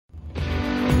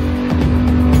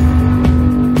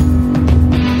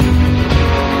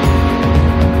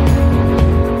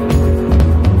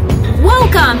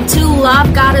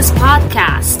Goddess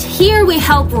podcast. Here we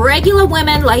help regular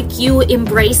women like you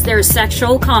embrace their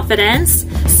sexual confidence,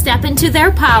 step into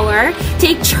their power,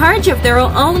 take charge of their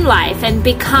own life, and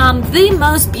become the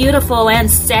most beautiful and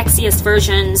sexiest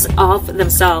versions of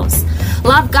themselves.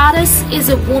 Love Goddess is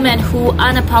a woman who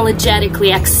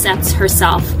unapologetically accepts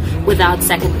herself without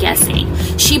second guessing.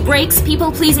 She breaks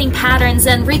people-pleasing patterns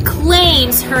and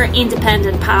reclaims her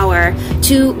independent power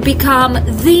to become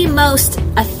the most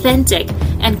authentic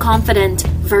and confident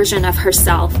version of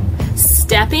herself.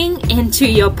 Stepping into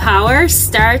your power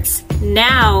starts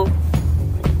now.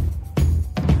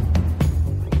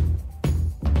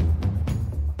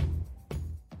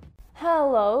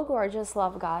 Hello, gorgeous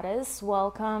Love Goddess.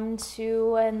 Welcome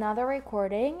to another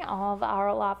recording of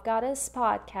our Love Goddess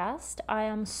podcast. I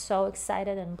am so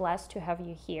excited and blessed to have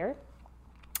you here.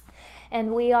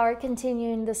 And we are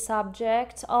continuing the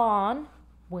subject on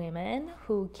women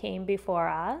who came before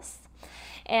us.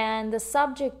 And the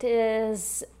subject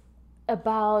is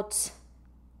about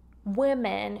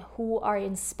women who are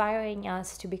inspiring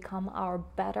us to become our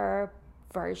better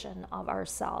version of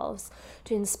ourselves,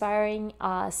 to inspiring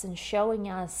us and showing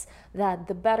us that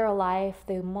the better life,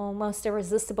 the most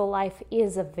irresistible life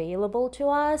is available to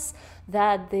us,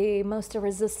 that the most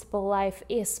irresistible life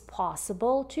is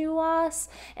possible to us,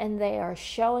 and they are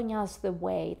showing us the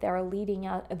way. They are leading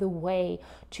us the way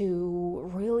to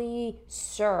really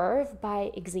serve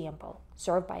by example.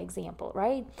 Serve by example,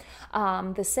 right?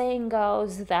 The saying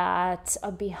goes that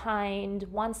behind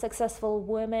one successful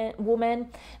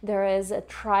woman, there is a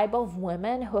tribe of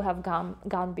women who have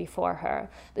gone before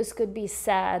her. This could be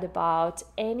said about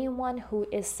anyone who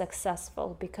is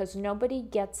successful, because nobody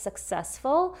gets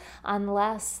successful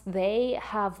unless they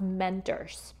have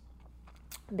mentors.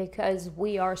 Because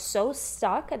we are so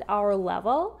stuck at our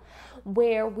level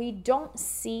where we don't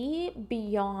see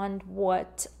beyond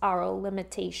what our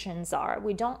limitations are.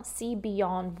 We don't see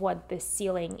beyond what the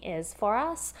ceiling is for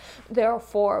us.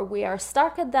 Therefore, we are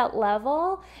stuck at that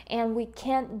level and we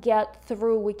can't get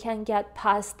through, we can't get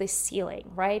past the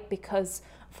ceiling, right? Because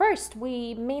first,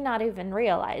 we may not even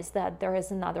realize that there is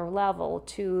another level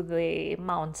to the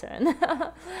mountain.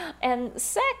 And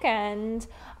second,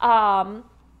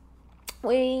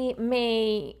 we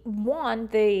may want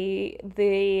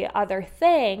the other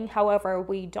thing, however,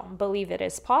 we don't believe it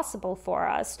is possible for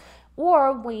us,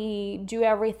 or we do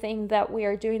everything that we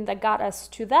are doing that got us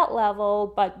to that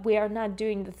level, but we are not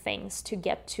doing the things to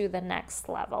get to the next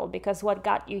level, because what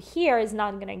got you here is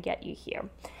not going to get you here.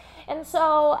 And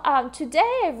so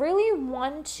today I really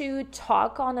want to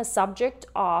talk on a subject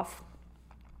of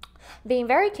being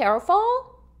very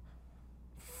careful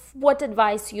what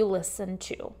advice you listen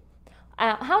to.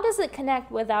 How does it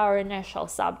connect with our initial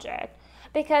subject?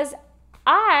 Because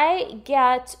I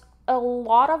get a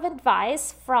lot of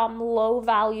advice from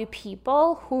low-value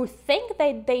people who think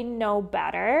that they know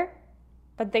better,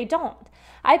 but they don't.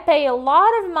 I pay a lot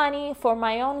of money for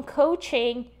my own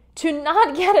coaching to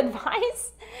not get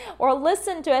advice or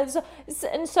listen to it.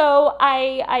 And so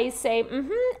I say,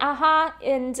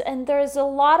 and there's a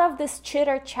lot of this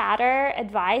chitter-chatter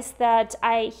advice that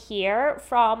I hear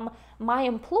from my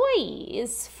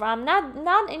employees, from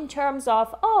not in terms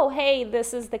of, oh, hey,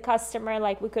 this is the customer,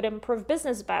 like we could improve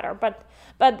business better, but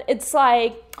it's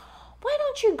like, why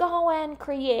don't you go and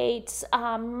create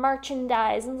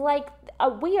merchandise? And like,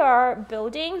 we are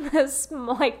building this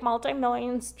like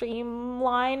multi-million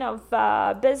streamline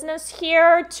of business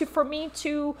here for me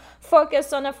to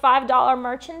focus on a $5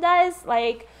 merchandise.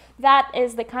 Like, that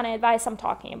is the kind of advice I'm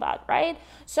talking about, right?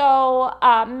 So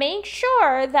make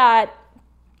sure that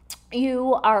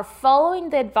you are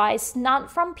following the advice,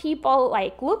 not from people,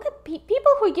 like look at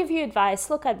people who give you advice,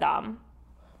 look at them,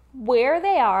 where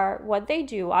they are, what they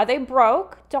do. Are they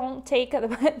broke? Don't take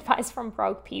advice from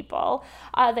broke people.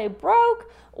 Are they broke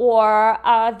or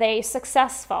are they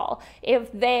successful?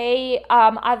 If they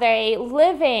are they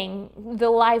living the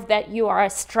life that you are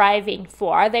striving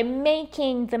for? Are they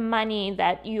making the money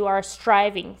that you are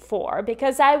striving for?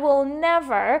 Because I will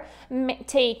never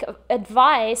take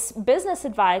advice, business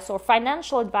advice or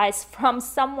financial advice from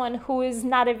someone who is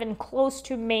not even close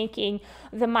to making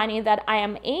the money that I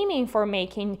am aiming for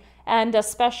making, and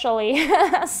especially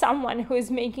someone who is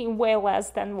making way less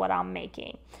than what I'm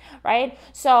making, right?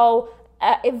 So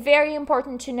it's very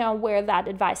important to know where that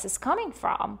advice is coming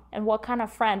from and what kind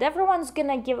of friend. Everyone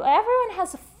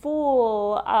has a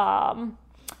full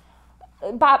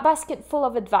basket full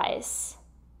of advice.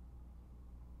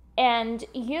 And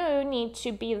you need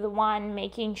to be the one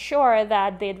making sure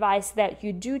that the advice that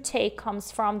you do take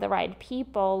comes from the right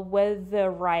people with the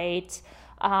right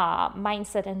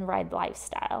mindset and right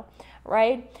lifestyle,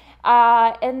 right?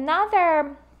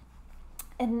 Another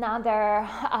another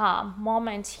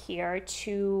moment here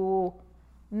to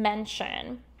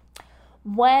mention.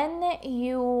 When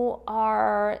you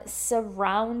are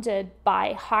surrounded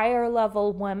by higher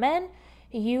level women,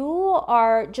 you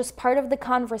are just part of the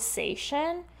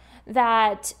conversation,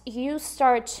 that you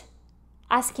start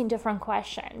asking different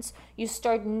questions. You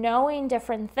start knowing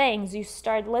different things. You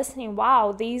start listening.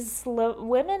 Wow, these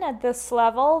women at this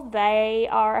level, they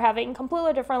are having a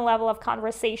completely different level of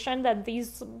conversation than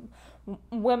these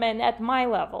women at my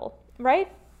level,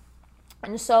 right?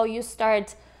 And so you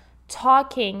start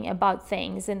talking about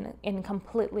things in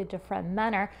completely different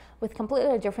manner, with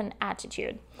completely different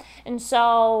attitude. And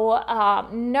so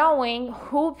knowing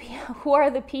who are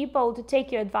the people to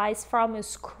take your advice from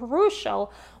is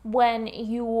crucial when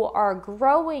you are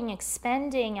growing,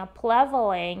 expanding,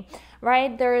 up-leveling,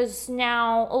 right? There's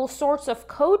now all sorts of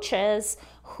coaches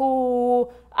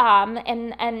who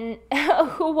and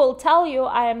who will tell you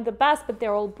I am the best, but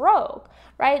they're all broke,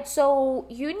 right? So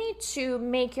you need to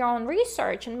make your own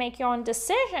research and make your own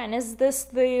decision. Is this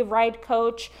the right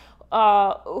coach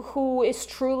who is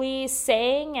truly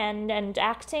saying and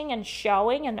acting and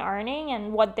showing and earning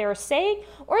and what they're saying?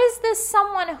 Or is this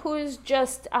someone who's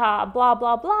just blah,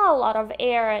 blah, blah, a lot of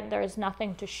air and there's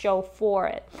nothing to show for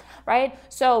it, right?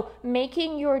 So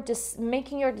making your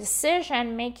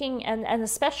decision, and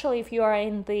especially if you are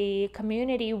in the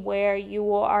community where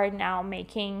you are now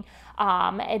making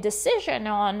a decision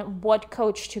on what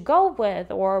coach to go with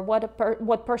or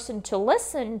what person to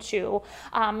listen to,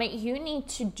 you need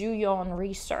to do your own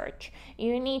research.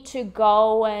 You need to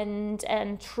go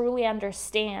and truly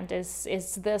understand,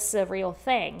 is this a real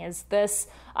thing? Is this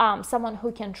someone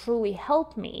who can truly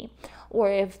help me?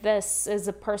 Or if this is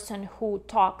a person who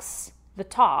talks the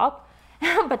talk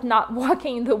but not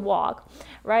walking the walk,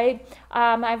 right?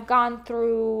 I've gone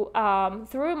through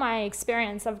my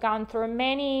experience, I've gone through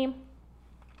many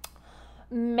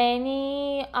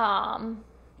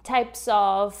types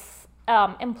of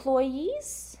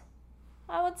employees,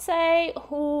 I would say,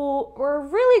 who were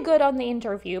really good on the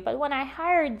interview, but when I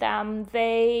hired them,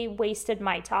 they wasted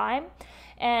my time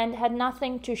and had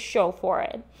nothing to show for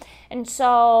it. And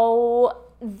so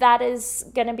that is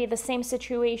going to be the same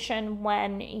situation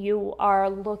when you are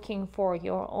looking for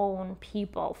your own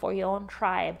people, for your own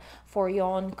tribe, for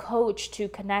your own coach to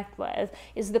connect with.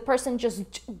 Is the person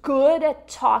just good at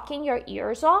talking your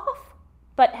ears off,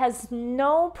 but has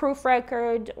no proof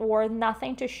record or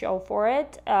nothing to show for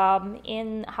it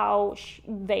in how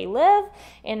they live,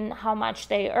 in how much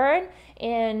they earn,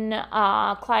 in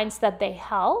clients that they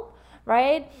help?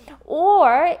 Right?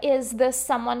 Or is this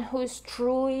someone who's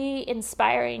truly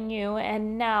inspiring you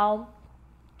and now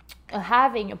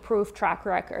having a proof track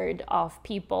record of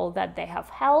people that they have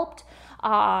helped?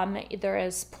 There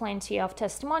is plenty of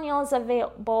testimonials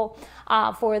available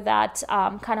for that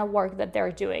kind of work that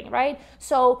they're doing, right?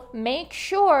 So make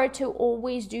sure to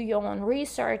always do your own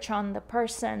research on the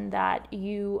person that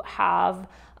you have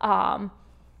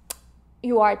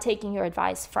you are taking your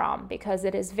advice from, because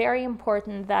it is very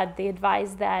important that the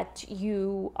advice that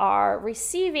you are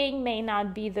receiving may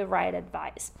not be the right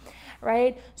advice,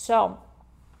 right? So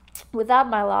with that,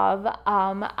 my love,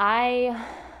 I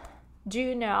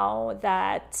do know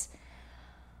that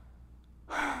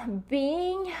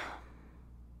being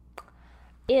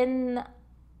in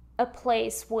a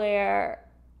place where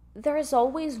there is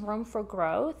always room for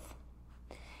growth,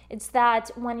 it's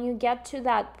that when you get to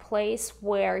that place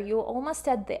where you're almost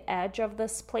at the edge of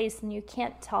this place and you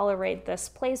can't tolerate this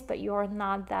place, but you're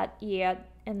not that yet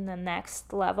in the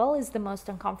next level, is the most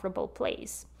uncomfortable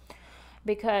place,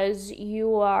 because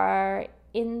you are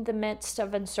in the midst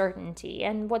of uncertainty.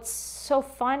 And what's so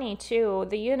funny too,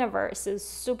 the universe is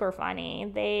super funny.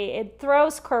 It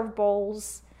throws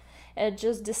curveballs. It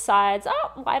just decides,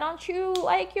 oh, why don't you,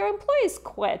 like, your employees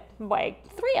quit, like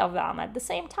 3 of them at the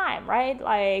same time, right?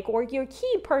 Like, or your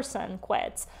key person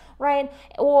quits, right?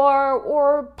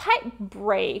 Or pipe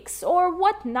breaks or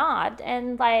whatnot,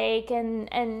 and like,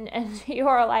 and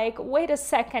you're like, wait a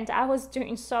second, I was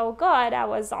doing so good, I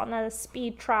was on a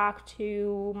speed track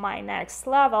to my next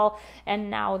level,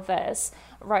 and now this,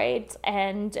 right?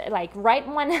 And like right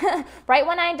when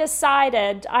I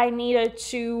decided I needed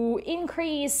to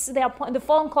increase the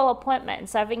phone call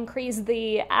appointments, I've increased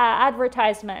the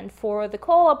advertisement for the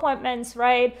call appointments,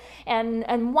 right?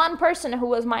 And one person who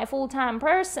was my full-time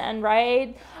person,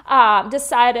 right,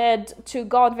 decided to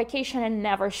go on vacation and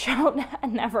never showed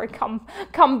and never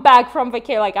come back from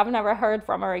vacation. Like, I've never heard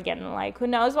from her again. Like, who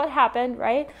knows what happened,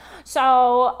 right?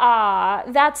 So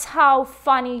that's how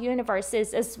funny universe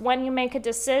is when you make a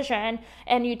decision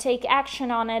and you take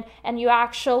action on it and you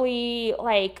actually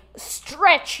like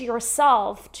stretch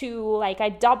yourself to, like, I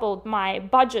doubled my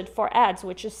budget for ads,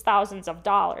 which is thousands of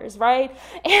dollars, right?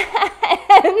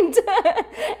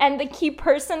 And the key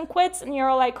person quits, and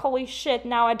you're like, holy shit,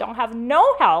 now I don't have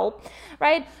no help,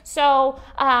 right? So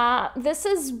this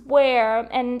is where,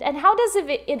 and how does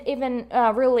it even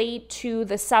relate to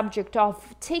the subject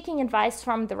of taking advice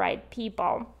from the right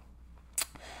people?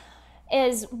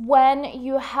 Is when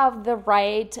you have the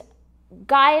right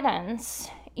guidance,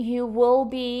 you will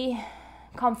be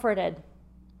comforted.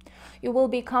 You will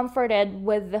be comforted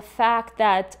with the fact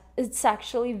that it's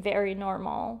actually very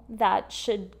normal that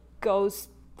shit hits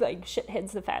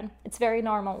the fan. It's very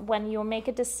normal. When you make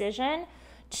a decision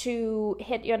to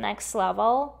hit your next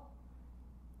level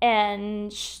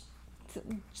and just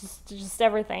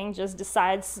everything just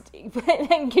decides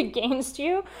against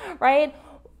you, right?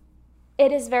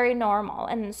 It is very normal.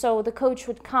 And so the coach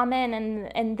would come in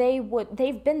and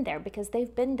they've been there because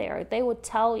they've been there. They would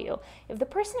tell you. If the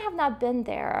person have not been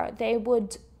there, they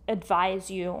would advise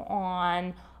you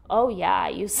on, oh yeah,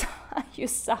 you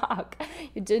suck.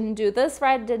 You didn't do this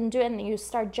right, didn't do it, and you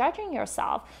start judging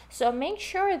yourself. So make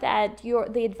sure that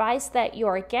the advice that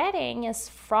you're getting is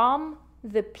from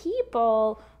the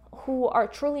people who are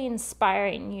truly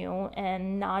inspiring you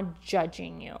and not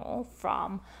judging you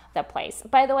from the place.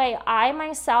 By the way, I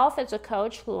myself as a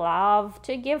coach love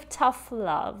to give tough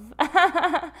love.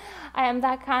 I am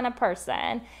that kind of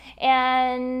person.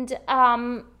 And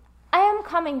I am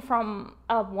coming from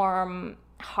a warm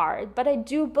heart, but I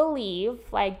do believe,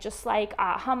 just like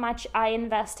how much I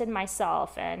invest in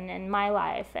myself and in my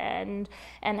life, and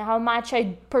how much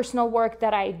personal work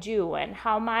that I do, and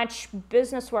how much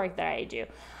business work that I do,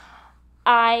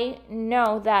 I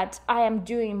know that I am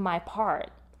doing my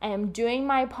part. I am doing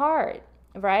my part,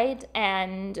 right?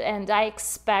 And I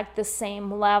expect the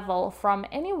same level from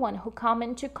anyone who come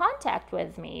into contact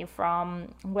with me,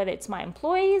 from whether it's my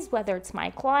employees, whether it's my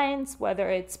clients, whether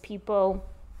it's people,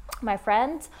 my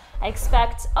friends. I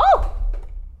expect,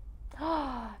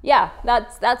 yeah,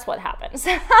 that's what happens.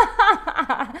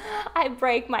 I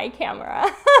break my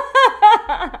camera.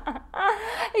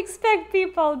 Expect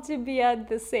people to be at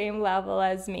the same level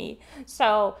as me.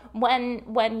 So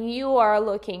when you are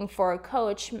looking for a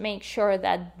coach, make sure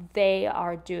that they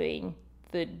are doing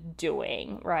the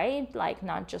doing, right? Like,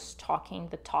 not just talking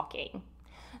the talking.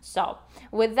 So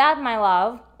with that, my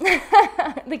love,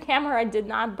 the camera did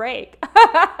not break.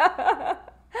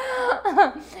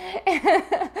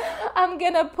 I'm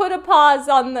gonna put a pause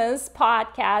on this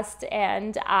podcast,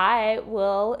 and I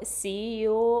will see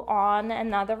you on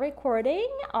another recording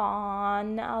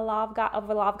on a Love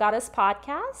Goddess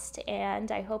podcast, and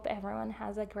I hope everyone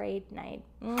has a great night.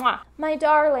 Mwah. My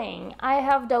darling, I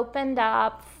have opened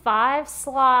up 5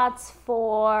 slots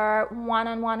for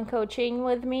one-on-one coaching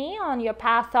with me on your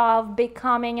path of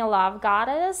becoming a love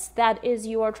goddess. That is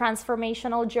your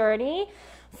transformational journey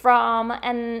from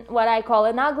what I call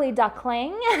an ugly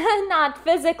duckling, not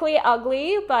physically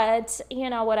ugly, but you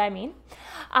know what I mean,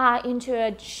 into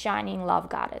a shining love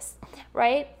goddess,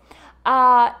 right?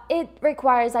 It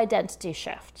requires identity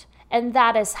shift. And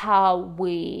that is how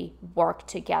we work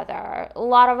together. A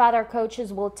lot of other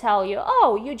coaches will tell you,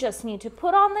 oh, you just need to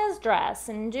put on this dress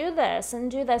and do this and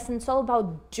do this. And it's all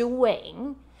about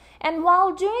doing. And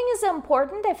while doing is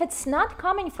important, if it's not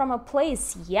coming from a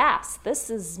place, yes, this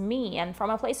is me, and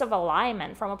from a place of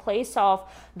alignment, from a place of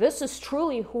this is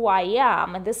truly who I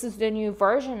am, and this is the new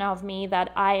version of me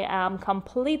that I am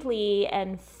completely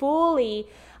and fully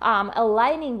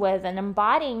aligning with and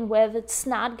embodying with, it's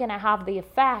not going to have the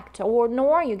effect,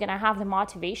 nor are you going to have the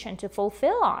motivation to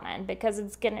fulfill on it, because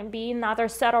it's going to be another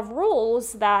set of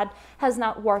rules that has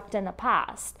not worked in the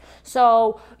past.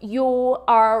 So you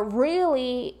are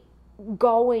really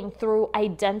going through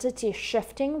identity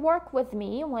shifting work with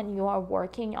me when you are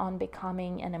working on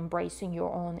becoming and embracing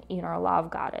your own inner love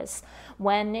goddess.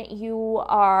 When you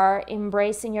are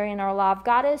embracing your inner love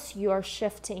goddess, you are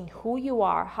shifting who you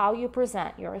are, how you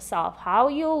present yourself, how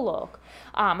you look,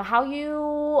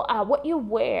 what you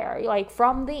wear, like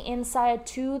from the inside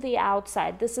to the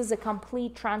outside. This is a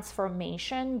complete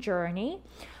transformation journey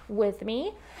with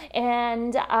me,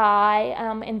 and I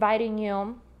am inviting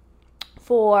you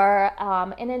for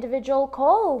an individual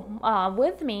call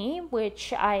with me,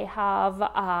 which I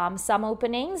have some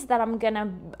openings that I'm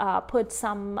gonna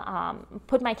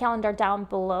put my calendar down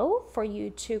below for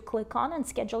you to click on and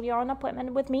schedule your own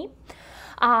appointment with me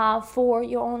for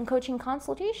your own coaching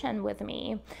consultation with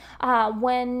me.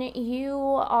 When you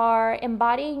are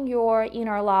embodying your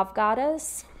inner love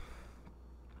goddess,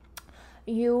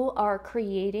 you are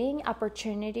creating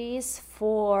opportunities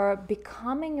for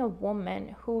becoming a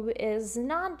woman who is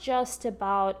not just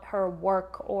about her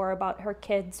work or about her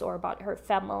kids or about her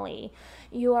family.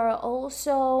 You are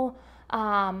also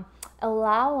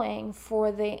allowing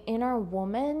for the inner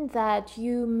woman that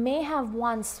you may have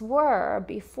once were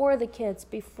before the kids,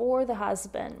 before the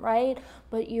husband, right?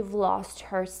 But you've lost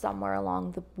her somewhere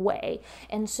along the way.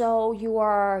 And so you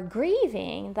are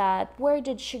grieving that, where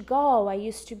did she go? I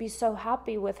used to be so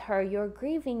happy with her. You're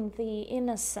grieving the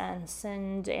innocence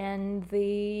and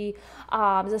the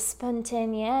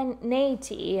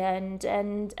spontaneity and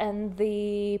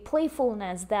the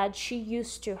playfulness that she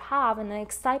used to have, and the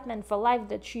excitement for life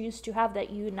that she used to have that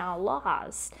you now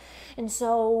lost. And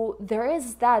so there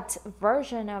is that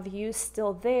version of you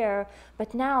still there,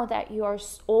 but now that you are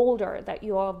older, that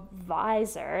you are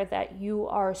wiser, that you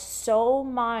are so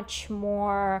much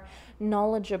more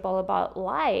knowledgeable about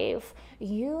life,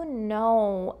 you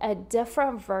know a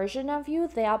different version of you,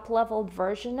 the up-leveled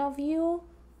version of you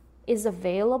is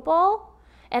available.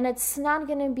 And it's not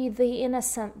going to be the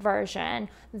innocent version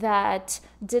that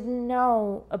didn't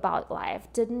know about life,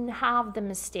 didn't have the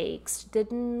mistakes,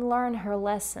 didn't learn her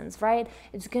lessons, right?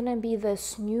 It's going to be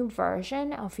this new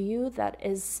version of you that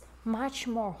is much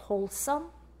more wholesome,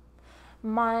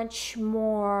 much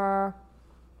more...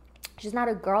 She's not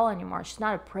a girl anymore. She's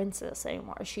not a princess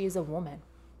anymore. She's a woman.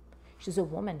 She's a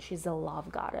woman. She's a love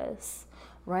goddess,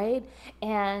 right?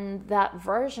 And that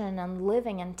version and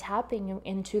living and tapping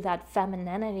into that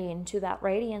femininity, into that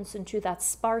radiance, into that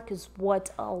spark is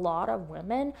what a lot of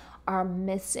women are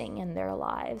missing in their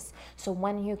lives. So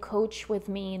when you coach with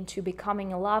me into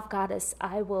becoming a love goddess,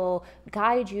 I will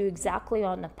guide you exactly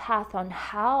on the path on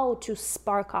how to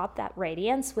spark up that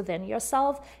radiance within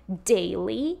yourself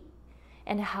daily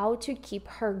and how to keep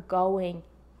her going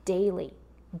daily,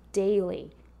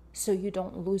 so you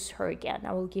don't lose her again.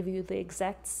 I will give you the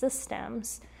exact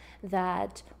systems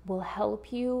that will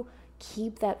help you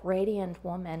keep that radiant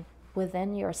woman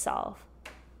within yourself.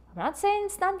 I'm not saying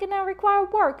it's not going to require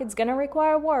work. It's going to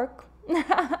require work.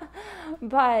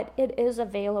 But it is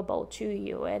available to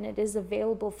you, and it is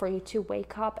available for you to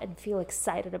wake up and feel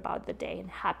excited about the day and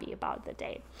happy about the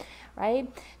day,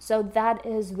 right? So that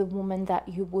is the woman that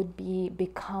you would be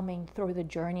becoming through the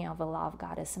journey of a love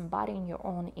goddess, embodying your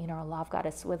own inner love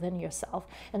goddess within yourself.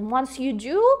 And once you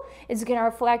do, it's going to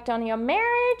reflect on your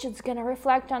marriage, it's going to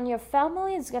reflect on your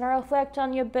family, it's going to reflect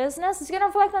on your business, it's going to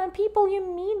reflect on the people you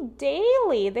meet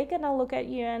daily. They're going to look at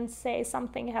you and say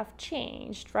something have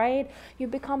changed, right? You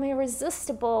become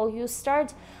irresistible. You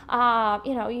start,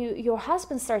 your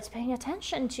husband starts paying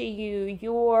attention to you.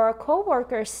 Your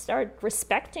coworkers start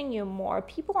respecting you more.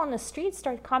 People on the street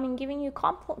start coming, giving you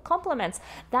compliments.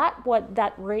 What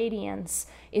that radiance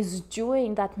is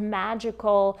doing, that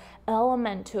magical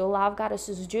element to a love goddess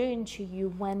is doing to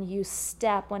you when you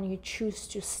choose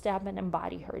to step and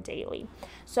embody her daily.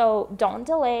 So don't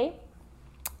delay.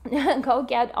 Go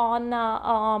get on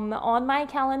my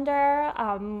calendar,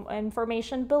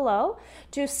 information below,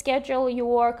 to schedule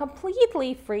your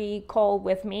completely free call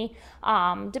with me,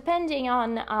 depending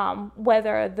on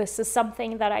whether this is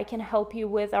something that I can help you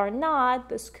with or not.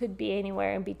 This could be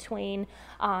anywhere in between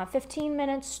 15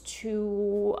 minutes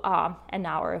to an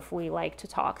hour if we like to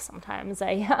talk. Sometimes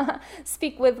I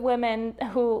speak with women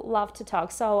who love to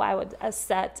talk, so I would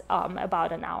set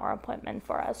about an hour appointment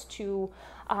for us to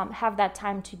have that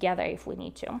time together if we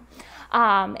need to.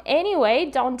 Anyway,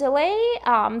 don't delay.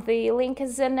 The link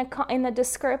is in the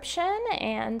description,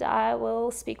 and I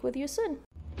will speak with you soon.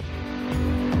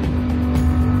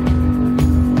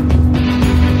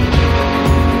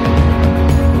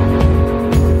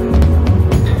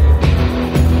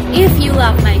 If you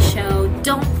love my show,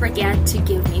 don't forget to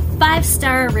give me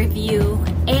 5-star review,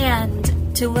 and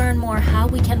to learn more how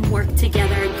we can work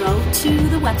together, go to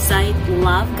the website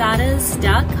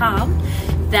lovegoddess.com.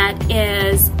 That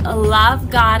is Love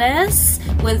Goddess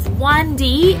with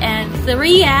 1D and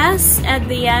 3S at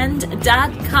the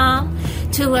end.com,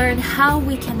 to learn how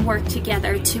we can work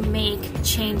together to make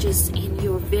changes in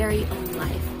your very own